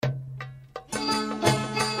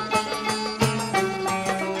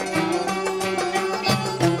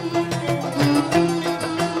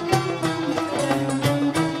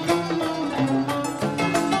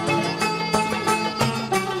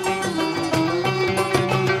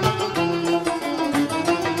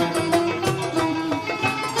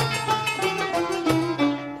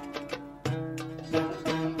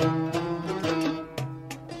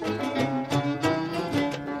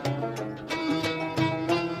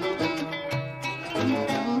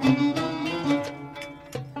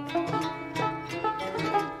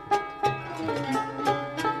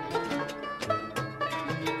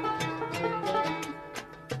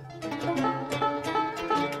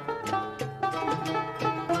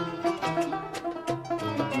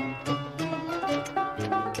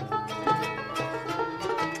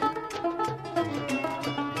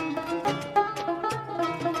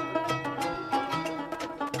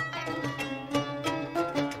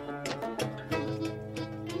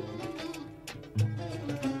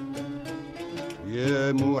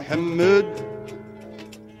محمد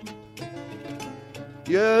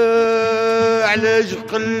يا علاج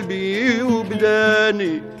قلبي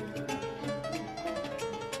وبداني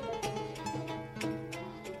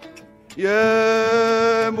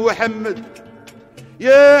يا محمد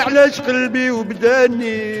يا علاج قلبي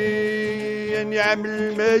وبداني يا نعم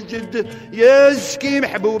المجد يا زكي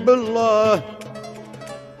محبوب الله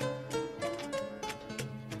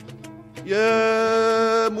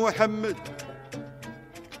يا محمد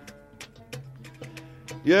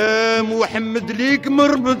يا محمد ليك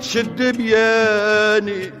مربط شد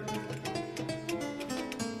بياني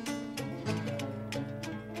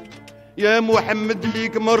يا محمد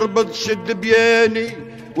ليك مربط شد بياني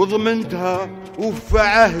وضمنتها وفى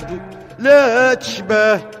عهدي لا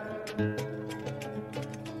تشبه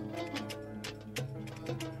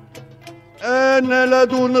انا لا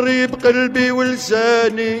دون ريب قلبي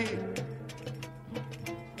ولساني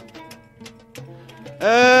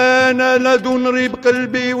انا لا دون ريب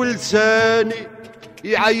قلبي ولساني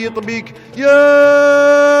يعيط بيك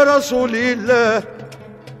يا رسول الله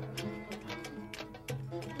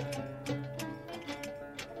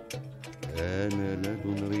انا لا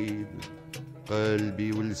دون ريب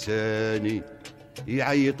قلبي ولساني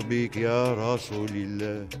يعيط بيك يا رسول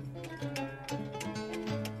الله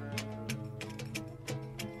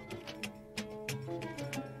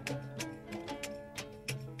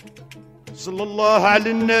صلى الله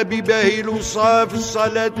على النبي باهي الوصاف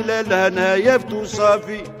الصلاة لا لها نهاية في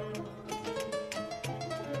توصافي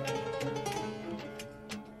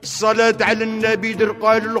الصلاة على النبي در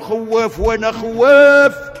قال الخواف وانا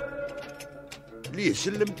خواف ليه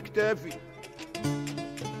سلمت كتافي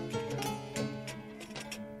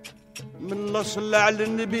من الله صلى على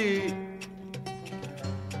النبي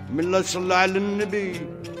من الله صلى على النبي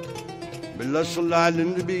من الله صلى على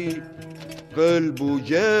النبي قلبه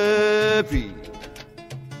جافي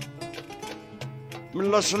من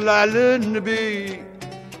الله صلى على النبي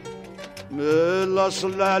من الله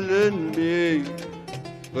صلى على النبي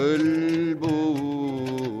قلبه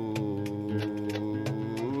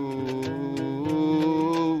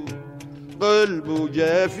قلبه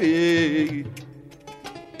جافي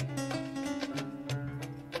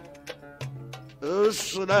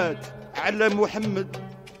الصلاة على محمد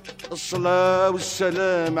الصلاة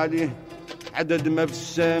والسلام عليه عدد ما في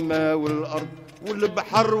السماء والأرض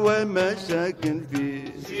والبحر وما ساكن فيه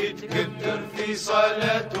زيد كتر في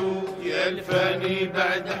صلاته يا الفاني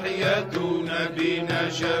بعد حياته نبينا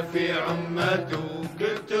شفيع أمته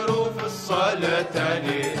كتروا في الصلاة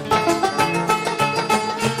عليه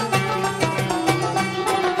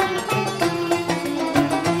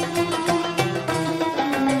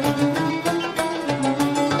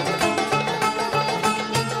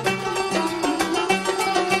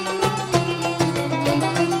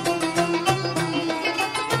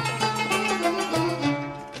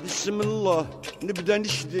بسم الله نبدا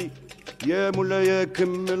نشدي يا مولاي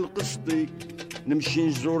كمل قصدي نمشي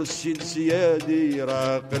نزور السيد سيادي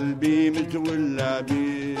راه قلبي متولع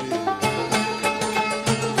بيه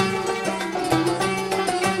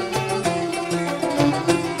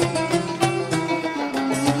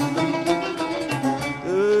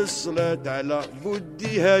الصلاة على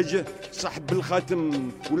بودي هاجه صاحب الختم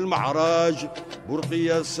والمعراج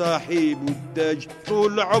برقية صاحب والتاج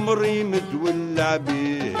طول عمري متولع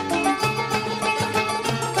بيه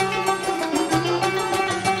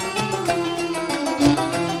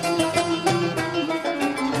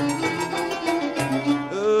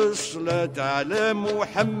الصلاة على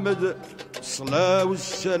محمد الصلاة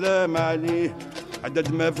والسلام عليه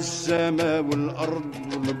عدد ما في السماء والأرض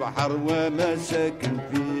والبحر وما ساكن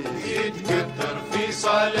فيه يتكثر في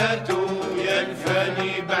صلاته يا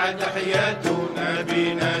الفاني بعد حياته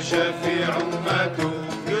نبينا شفيع أمته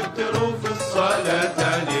كتروا في الصلاة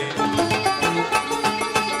عليه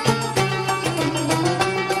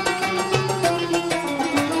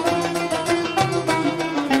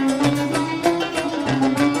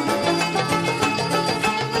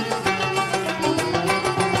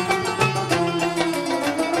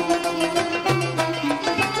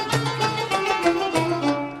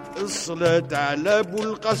الصلاة على ابو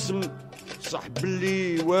القسم صاحب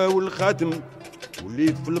اللواء والخاتم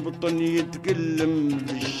واللي في البطن يتكلم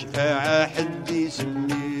بالشفاعة حد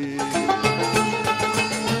يسميه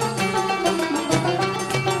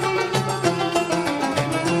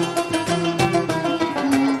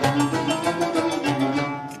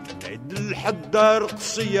عيد الحدار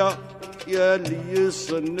قصية يا اللي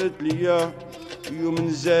صنت ليا يوم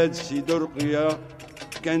زاد سيد رقية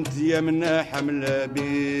كانت يمنا حملة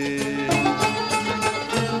بيه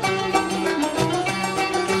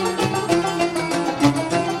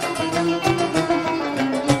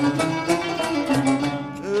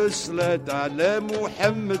الصلاة على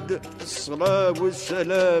محمد الصلاة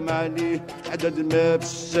والسلام عليه عدد ما في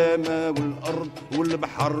السماء والأرض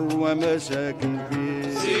والبحر وما ساكن فيه.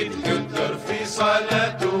 زيد كتر في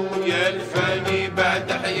صلاته يا الفاني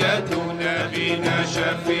بعد حياته نبينا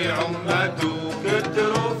شفيع أمته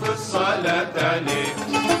كتروا في الصلاة عليه.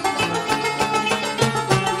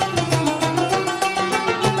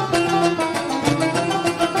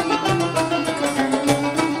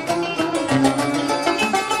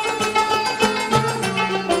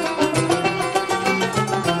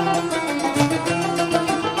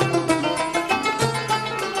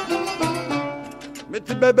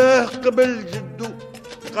 متباباه قبل جدو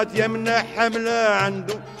قد يمنع حملة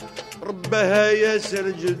عنده ربها ياسر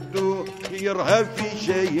جدو خيرها في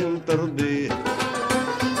شيء ترضيه.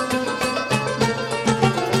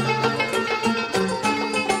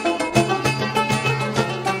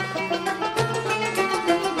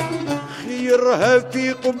 خيرها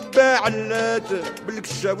في قبة علات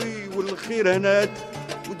بالكساوي والخيرانات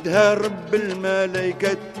ودها رب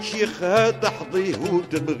الملايكات شيخها تحظيه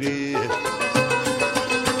وتبغيه.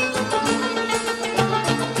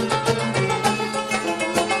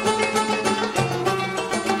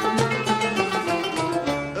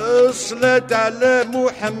 الصلاة على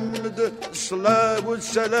محمد الصلاة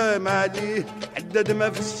والسلام عليه عدد ما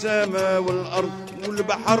في السماء والأرض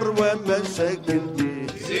والبحر وما ساكن فيه.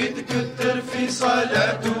 زيد كتر في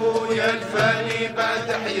صلاته يا الفاني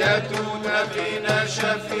بعد حياته نبينا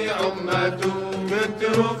شفيع أمته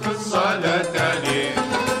كتروا في الصلاة عليه.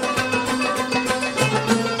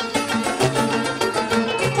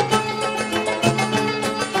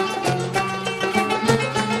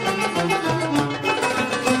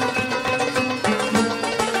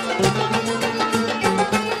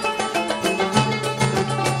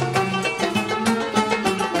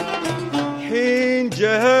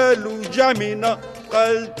 جهال وجعمنا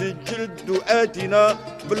قالت الجلد آتنا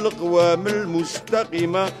بالقوام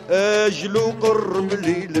المستقيمة أجل قرب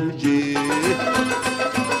لي المجيه.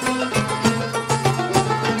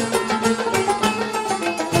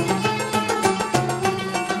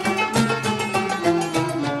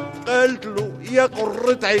 قالت له يا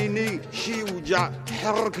قرة عيني شي وجع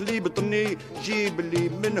حرك لي بطني جيب لي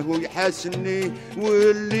منه يحاسني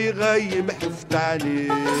واللي غايب حفت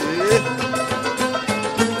عليه.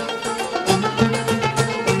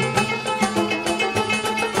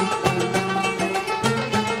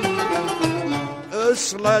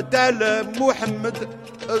 الصلاة على محمد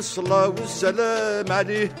الصلاة والسلام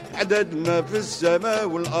عليه عدد ما في السماء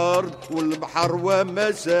والأرض والبحر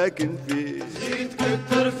وما ساكن فيه. زيد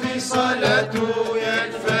كتر في صلاته يا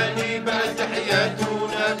الفاني بعد حياته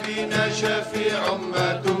نبينا شفيع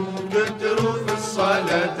أمته كتروا في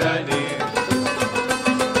الصلاة عليه.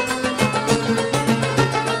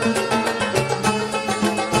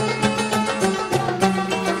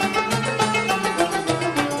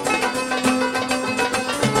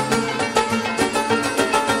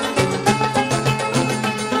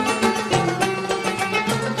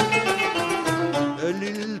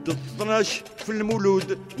 في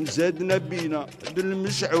المولود زاد نبينا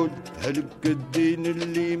بالمسعود هلك الدين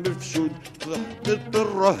اللي مفسود ضحكت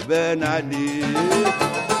الرهبان عليه.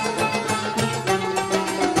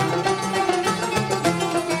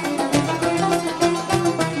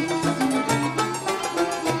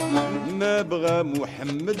 ما بغى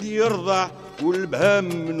محمد يرضع والبهام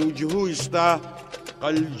من وجهه يسطع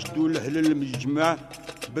قال جدو لأهل المجمع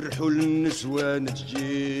برحوا للنسوان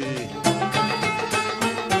تجيه.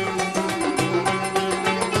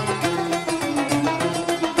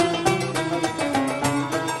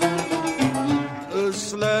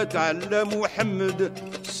 الصلاة على محمد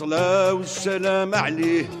الصلاة والسلام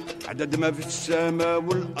عليه عدد ما في السماء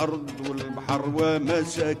والأرض والبحر وما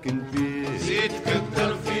ساكن فيه. زيد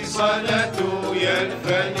كتر في صلاته يا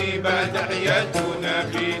الفاني بعد حياته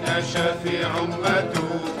نبينا شفيع أمته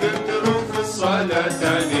كتروا في الصلاة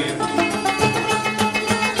عليه.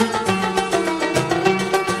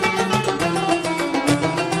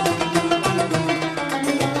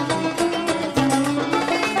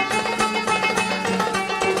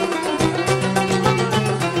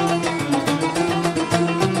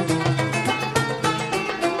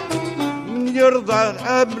 يرضى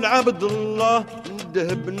من عبد الله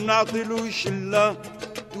ذهب نعطي له شله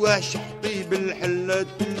تواش حطيب الحله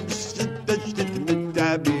تلبس تجتت من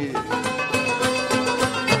التعبير.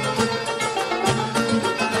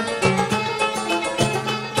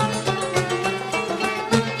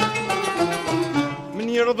 من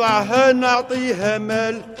يرضعها نعطيها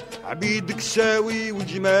مال عبيدك ساوي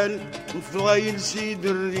وجمال فضايل سيد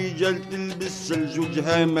الرجال تلبس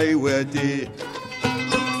الزوجها ما يواتيه.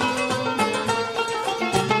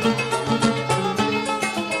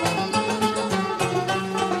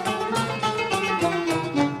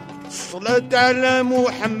 الصلاة على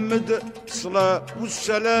محمد الصلاة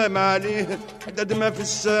والسلام عليه عدد ما في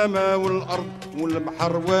السماء والأرض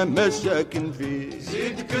والبحر وما ساكن فيه.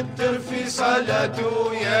 زيد كتر في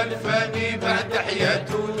صلاته يا الفاني بعد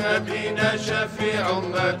حياته نبينا شفيع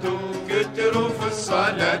أمته كتروا في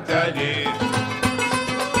الصلاة عليه.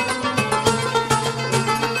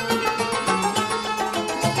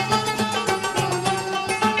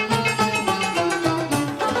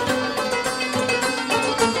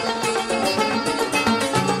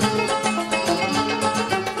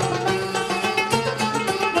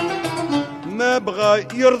 ما بغى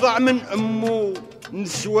يرضع من امه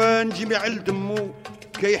نسوان جميع الدمو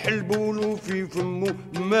كيحلبولو في فمو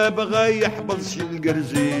ما بغى يحبط شي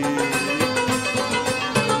القرزي.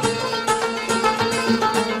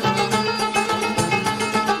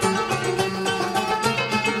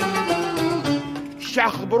 الشع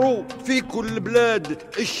خبرو في كل بلاد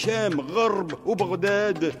الشام غرب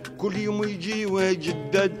وبغداد كل يوم يجي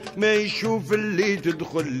وجداد ما يشوف اللي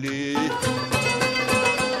تدخل ليه.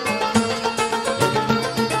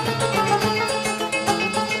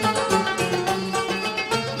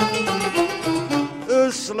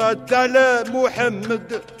 الصلاة على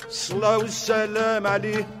محمد الصلاة والسلام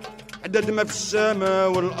عليه عدد ما في السماء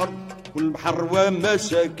والأرض والبحر وما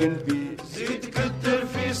ساكن فيه. زيد كتر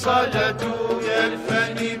في صلاته يا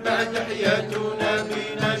الفاني بعد حياته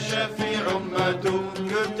نبينا شفيع أمته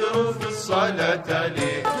كتروا في الصلاة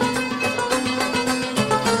عليه.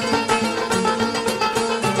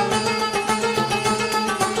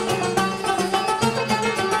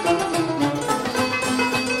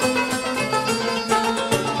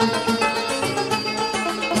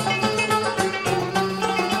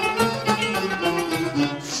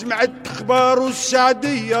 سمعت اخبار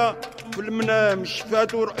السعدية في المنام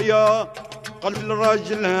شفات ورؤيا قلب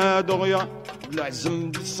الراجل هذا غيا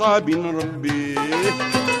بالعزم الصابين ربي.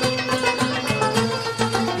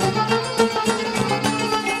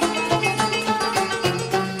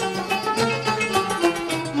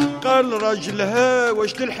 قال راجلها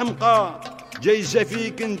واش الحمقى جايزة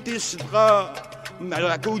فيك انتي الصدقة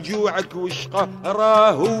معك وجوعك وشقى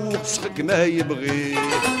راهو وسخك ما يبغي.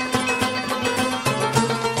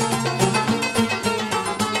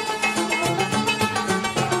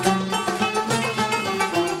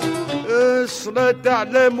 الصلاة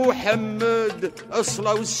على محمد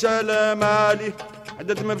الصلاة والسلام عليه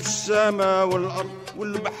عدد ما في السماء والأرض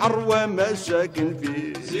والبحر وما ساكن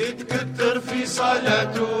فيه. زيد كتر في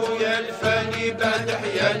صلاته يا الفاني بعد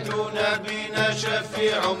حياته نبينا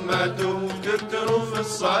شفيع أمته كتروا في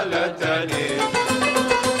الصلاة عليه.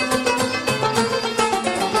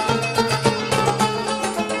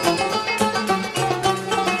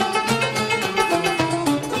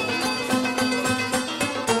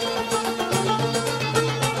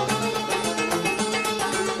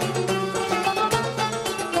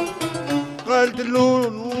 قالت له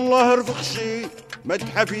الله رفقشي ما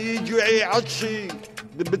تحفي جوعي عطشي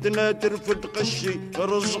دبتنا ترفد قشي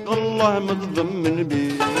رزق الله متضمن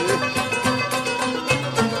بيه.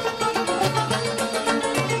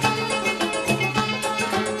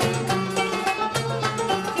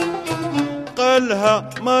 قالها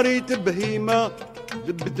مريت بهيمة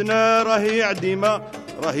دبتنا راهي عديمة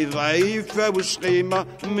راهي ضعيفة وسقيمة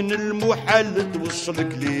من المحال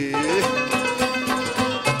توصلك ليه.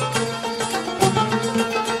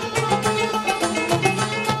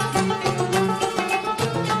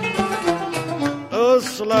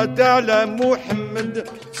 الصلاة على محمد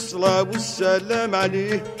الصلاة والسلام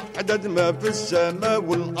عليه عدد ما في السماء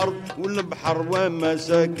والأرض والبحر وما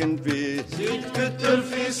ساكن فيه. زيد كتر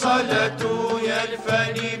في صلاته يا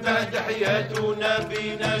الفاني بعد حياته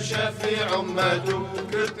نبينا شفيع أمته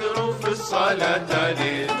كتروا في الصلاة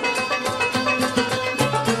عليه.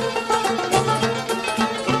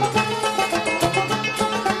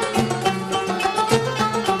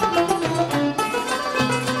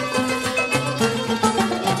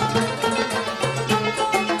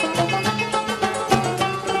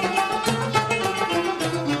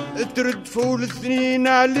 ترد فول الاثنين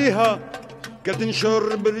عليها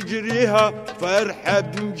كتنشر برجليها فرحة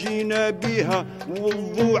بمجينا بيها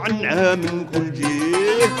ووضو عنها من كل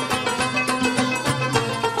جهة.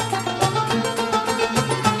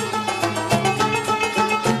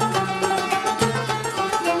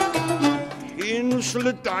 حين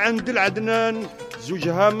وصلت عند العدنان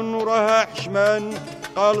زوجها من وراها حشمان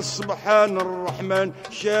قال سبحان الرحمن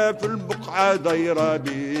شاف البقعة دايرة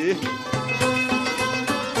بيه.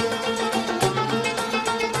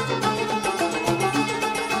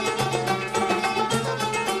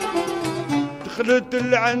 دخلت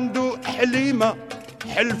اللي عنده حليمة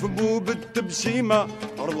حلف بوب التبسيمة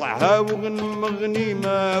ارضعها وغنم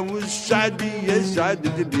غنيمة والسعدية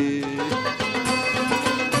سعدت بيه.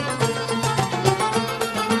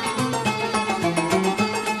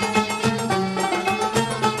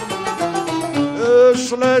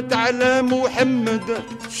 الصلاة على محمد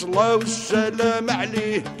صلاة والسلام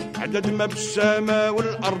عليه عدد ما بالسماء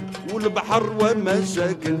والأرض والبحر وما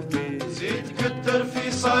ساكن فيه. زيد كتر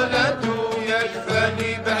في صلاته يا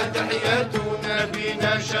الفاني بعد حياته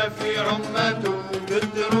نبينا شفيع أمته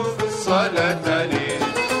كتروا في الصلاة عليه.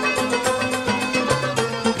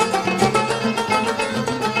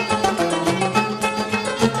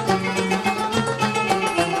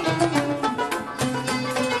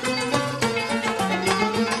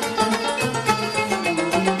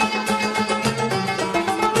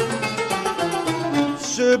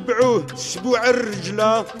 سبعوه سبوع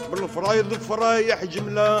الرجلة بالفرايض فرايح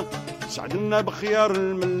جملة سعدنا بخيار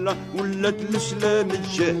الملة ولات الإسلام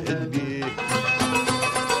تشهد بيه.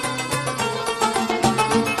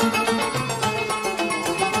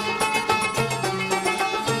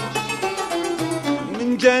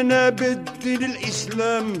 من جناب الدين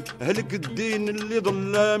الإسلام هلك الدين اللي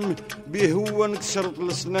ظلام به هو انكسرت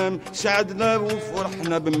الأصنام سعدنا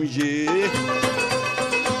وفرحنا بمجيه.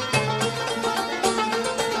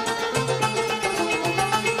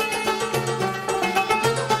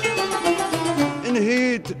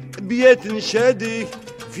 نهيت بيات نشادي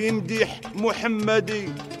في مديح محمدي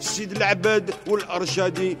السيد العباد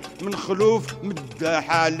والأرشادي من خلوف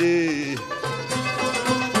مداح عليه.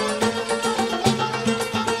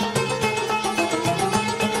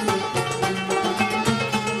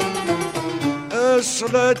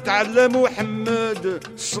 الصلاة على محمد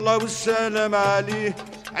الصلاة والسلام عليه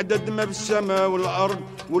عدد ما بالسماء والأرض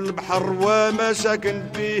والبحر وما ساكن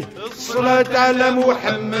فيه. الصلاة على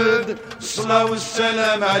محمد الصلاة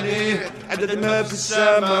والسلام عليه عدد ما في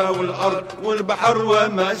السماء والأرض والبحر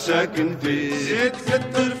وما ساكن فيه. زيد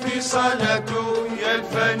كتر في صلاته يا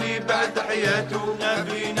الفاني بعد حياته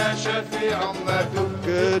نبينا شفيع أمته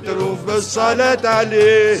كتروا في الصلاة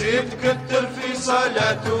عليه. زيد كتر في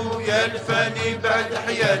صلاته يا الفاني بعد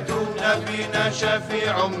حياته نبينا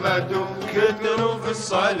شفيع أمته كتروا في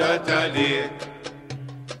الصلاة عليه.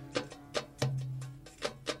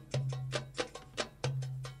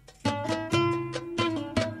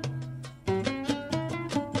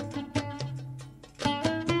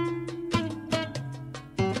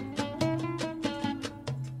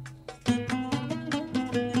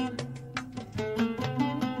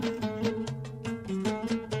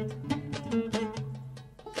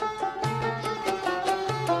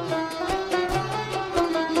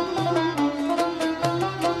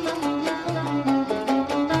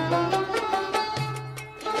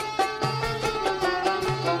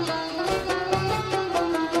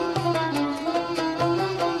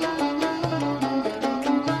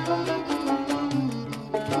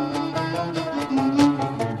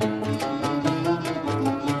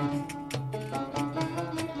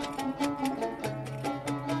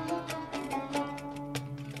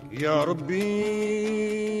 يا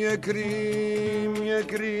ربي يا كريم يا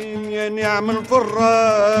كريم يا نعم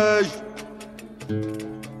الفراج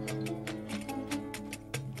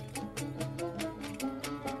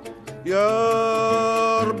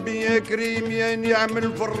يا ربي يا كريم يا نعم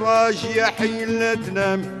الفراج يا حي لا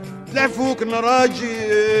تنام لعفوك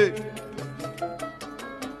نراجي.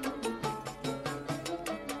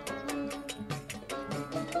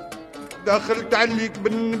 دخلت عليك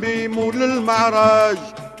بالنبي مول المعراج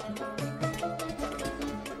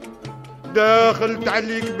دخلت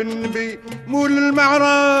عليك بالنبي مول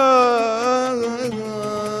المعراج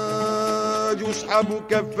وصحابه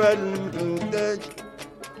كفى المفنداج.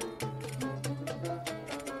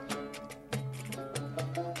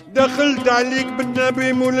 دخلت عليك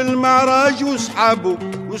بالنبي مول المعراج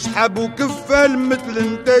وصحابه كفى مثل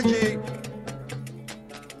انتاجي.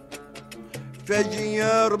 فاجي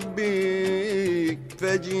يا ربي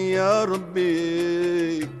فاجي يا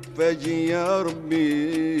ربي فاجي يا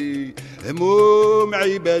ربي هموم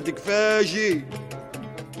عبادك فاجي.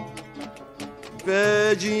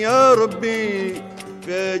 فاجي يا ربي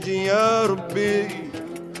فاجي يا ربي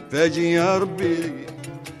فاجي يا ربي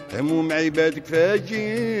هموم عبادك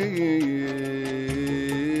فاجي.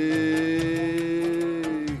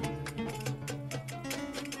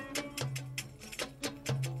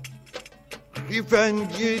 كيف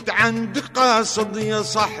جيت عندك قاصد يا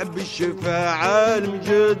صاحب الشفاعة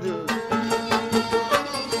المجد.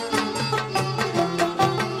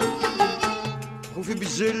 خوفي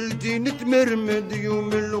بزلتي نتمرمد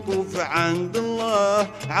يوم الوقوف عند الله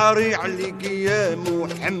عاري عليك يا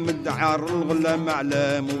محمد عار الغلام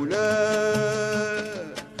على مولاه.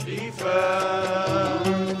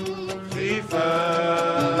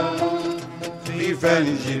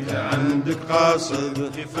 كيفان جيت عندك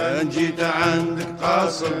قاصد كيفان جيت عندك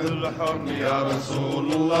قاصد الحرم يا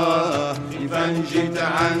رسول الله كيفان جيت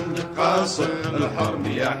عندك قاصد الحرم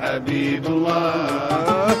يا حبيب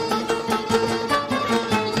الله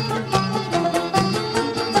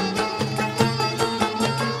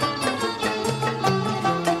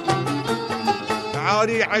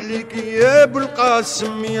عاري عليك يا ابو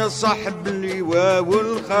القاسم يا صاحب اللواء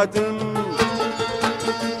والخاتم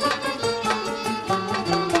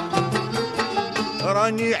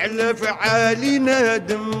راني على فعالي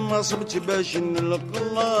نادم ما صبت باش نلقى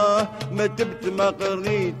الله ما تبت ما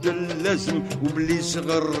قريت اللازم وبلي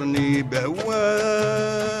صغرني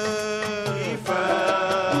بهواه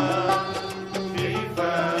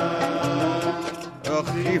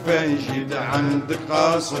كيفان جيت عندك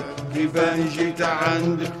قاصد كيفان جيت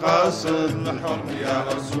عندك قاصد الحرم يا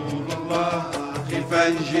رسول الله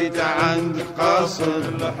كيفان جيت عندك قاصد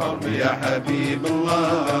الحرم يا حبيب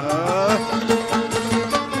الله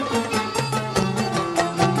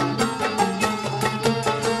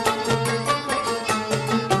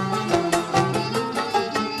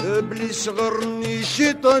بلي صغرني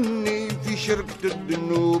شيطاني في شركة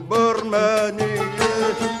الذنوب رماني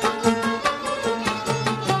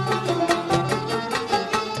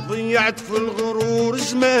ضيعت في الغرور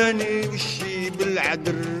زماني والشي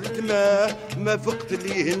بالعدل رتماه ما فقت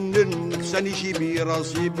ليه النفس اني جيبي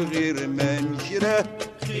راسي بغير ما نشراه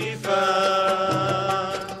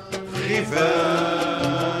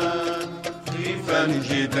كيفان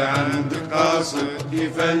جيت عندك قاصد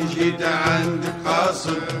كيفان جيت عندك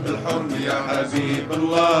قاصد الحرم يا حبيب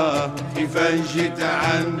الله كيفان جيت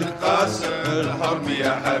عندك قاصد الحرم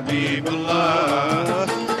يا حبيب الله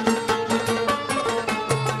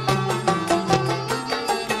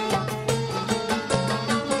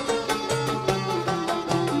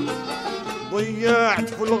ضيعت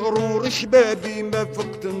في الغرور شبابي ما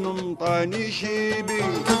فقت نمطاني شيبي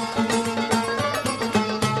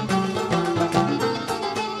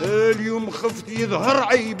اليوم خفت يظهر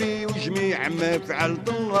عيبي وجميع ما فعلت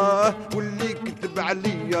الله واللي كتب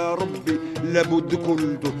علي يا ربي لابد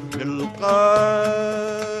كنت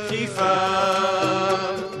نلقاه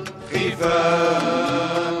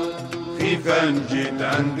كيفان جيت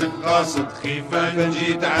عندك قاصد كيفان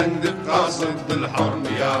جيت عندك قاصد الحرم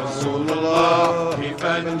يا رسول الله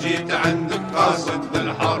كيفان جيت عندك قاصد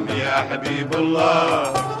الحرم يا حبيب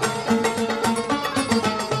الله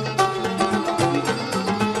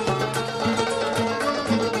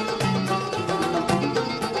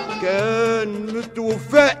كان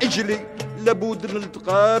متوفى اجلي لابد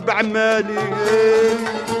نلتقى بعمالي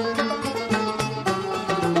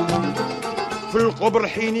في القبر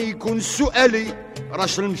حين يكون سؤالي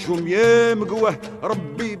راس المشوم يا مقواه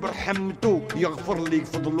ربي برحمته يغفر لي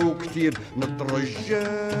فضله كتير نترجى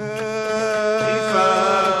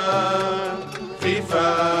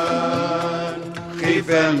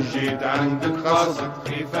كيفان جيت عندك قاصد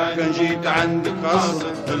كيفان جيت عندك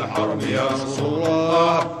قاصد الحرم يا رسول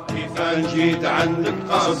الله كيفان جيت عندك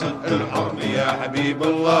قاصد الحرم يا حبيب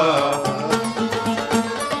الله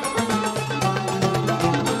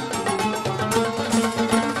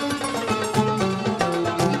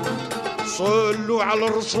صلوا على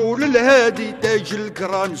الرسول الهادي تاج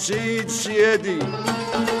الكرام سيد سيادي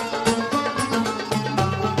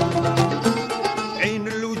عين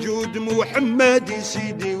الوجود محمدي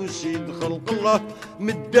سيدي وسيد خلق الله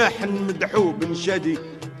مداح مدحوب نشادي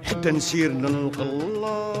حتى نسير نلقى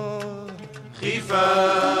الله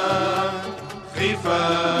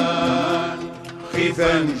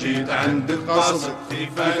كيفان جيت عندك قاصد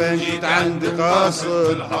كيفان جيت عندك قاصد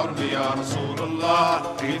الحرب يا رسول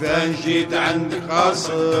الله كيفان جيت عندك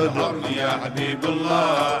قاصد الحرب يا حبيب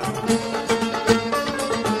الله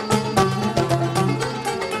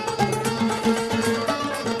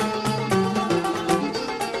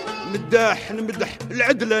مداح نمدح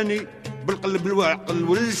العدلاني بالقلب الوعقل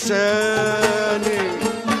واللساني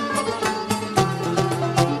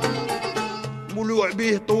مولوع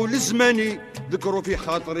به طول زماني ذكروا في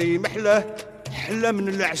خاطري محلاه حلا من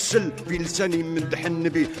العسل في لساني مدح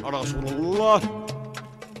النبي رسول الله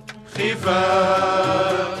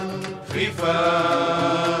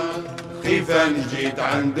خيفان جيت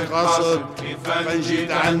عندك قاصد خيفان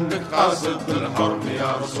جيت عندك قاصد الحرب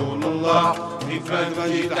يا رسول الله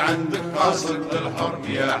خيفان جيت عندك قاصد الحرب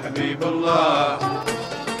يا حبيب الله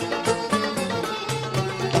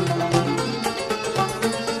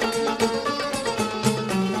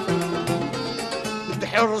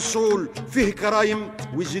الرسول فيه كرايم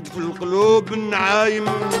ويزيد في القلوب النعايم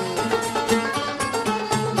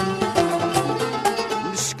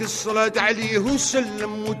زد الصلاة عليه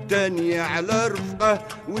وسلم والتانية على رفقه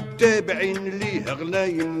والتابعين ليه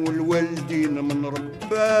غلايم والوالدين من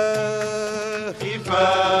رباه.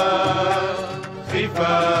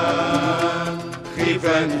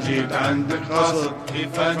 خيفان جيت عندك قصد،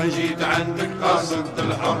 خيفان جيت عندك قصد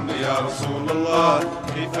الحرم يا رسول الله،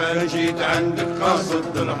 خيفان جيت عندك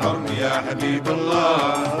قصد الحرم يا حبيب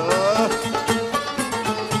الله.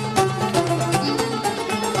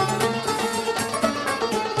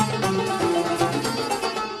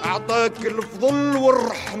 أعطاك الفضل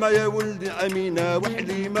والرحمة يا ولدي أمينة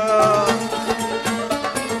وحليمة،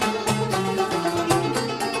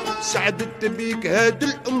 سعدت بيك هاد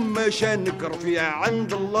الأمة شانك رفيع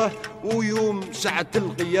عند الله، ويوم ساعة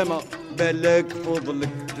القيامة بالك فضلك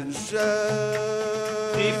تنساه.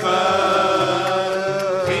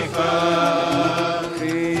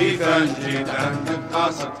 خيفان جيت عندك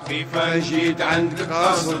قاصد، خيفان جيت عندك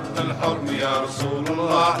قاصد الحرم يا رسول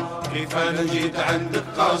الله، خيفان جيت عندك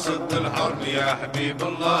قاصد الحرم يا حبيب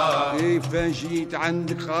الله. خيفان جيت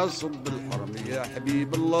عندك قاصد الحرم يا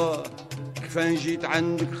حبيب الله، كيفان جيت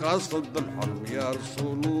عندك قاصد الحرم يا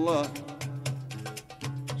رسول الله.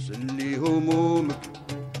 سلي همومك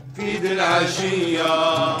في ذي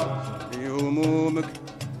العشية، سلي همومك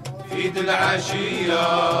في ذي العشية،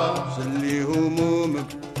 سلي همومك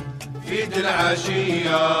في ذي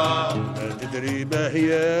العشية. ما تدري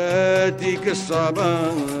بهياتك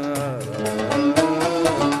الصبر،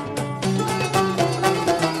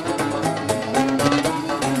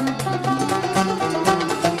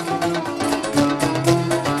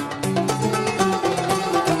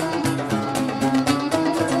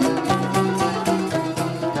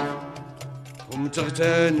 قمت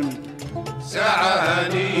اغتنم ساعة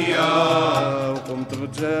هنية، وقمت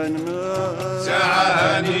اغتنم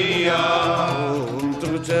ساعة هنية، وقمت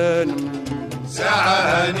اغتنم ساعة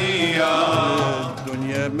هنية.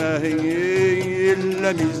 الدنيا ما هي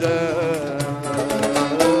إلا ميزان،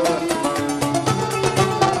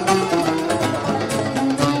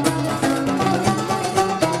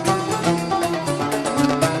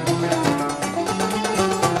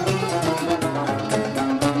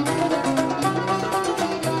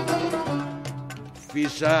 في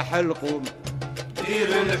ساحل قوم دير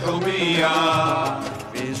الحمية،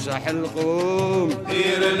 في ساحل قوم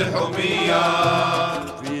دير الحمية،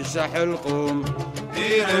 في ساحل قوم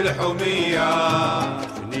دير الحمية.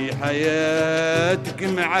 فني حياتك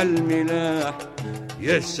مع الملاح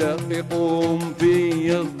يا ساقي قوم في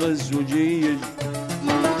يض الزجيج،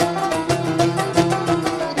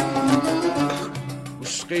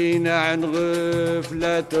 وسقينا عن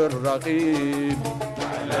غفلة الرقيب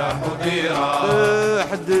على حضيرة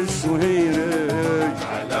أحد السهيرج،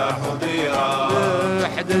 على حضيرة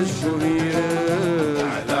أحد السهيرج،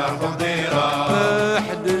 على حضيرة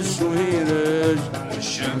أحد السهيرج.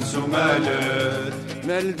 الشمس مالت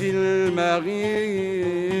مال ذي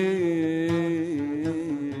المغيب